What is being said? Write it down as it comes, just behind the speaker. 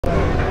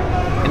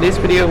In this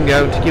video, I'm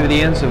going to give you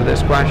the answer of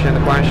this question.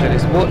 The question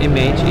is, what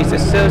image is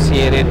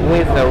associated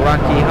with the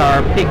Rocky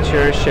Horror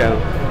Picture Show?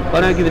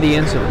 When I give you the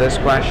answer of this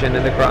question,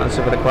 and the correct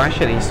answer for the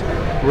question is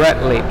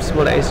red lips.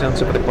 What is the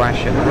answer for the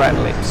question? Red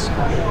lips.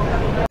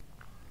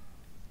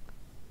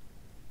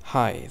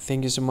 Hi,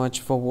 thank you so much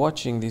for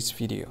watching this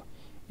video.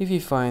 If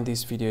you find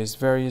this video is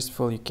very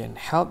useful, you can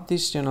help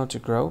this channel to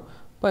grow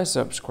by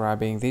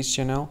subscribing this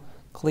channel.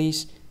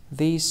 Click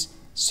this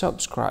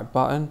subscribe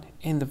button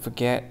and don't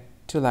forget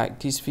to like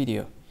this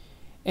video.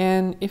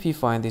 And if you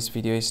find this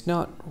video is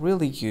not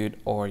really good,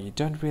 or you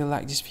don't really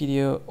like this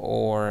video,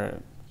 or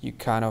you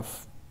kind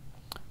of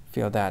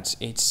feel that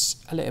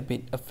it's a little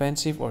bit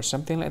offensive or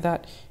something like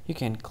that, you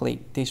can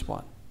click this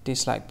one,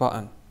 dislike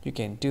button. You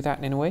can do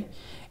that anyway.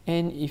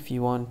 And if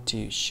you want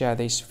to share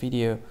this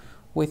video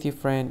with your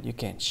friend, you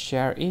can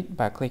share it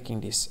by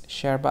clicking this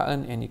share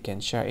button, and you can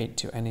share it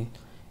to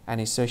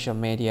any social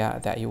media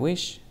that you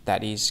wish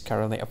that is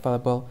currently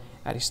available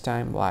at this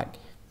time, like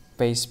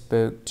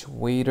Facebook,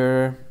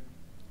 Twitter,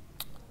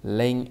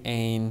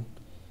 LinkedIn,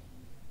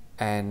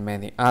 and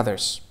many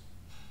others,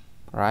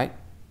 right?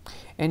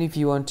 And if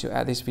you want to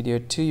add this video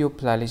to your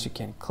playlist, you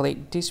can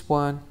click this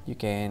one. You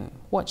can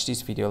watch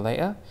this video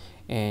later,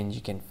 and you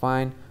can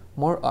find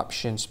more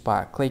options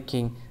by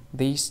clicking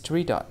these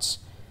three dots.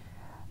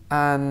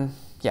 And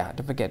yeah,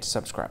 don't forget to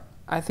subscribe.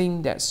 I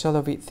think that's all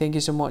of it. Thank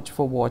you so much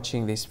for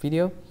watching this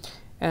video,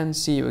 and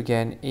see you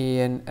again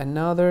in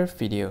another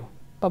video.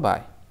 Bye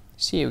bye.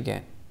 See you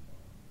again.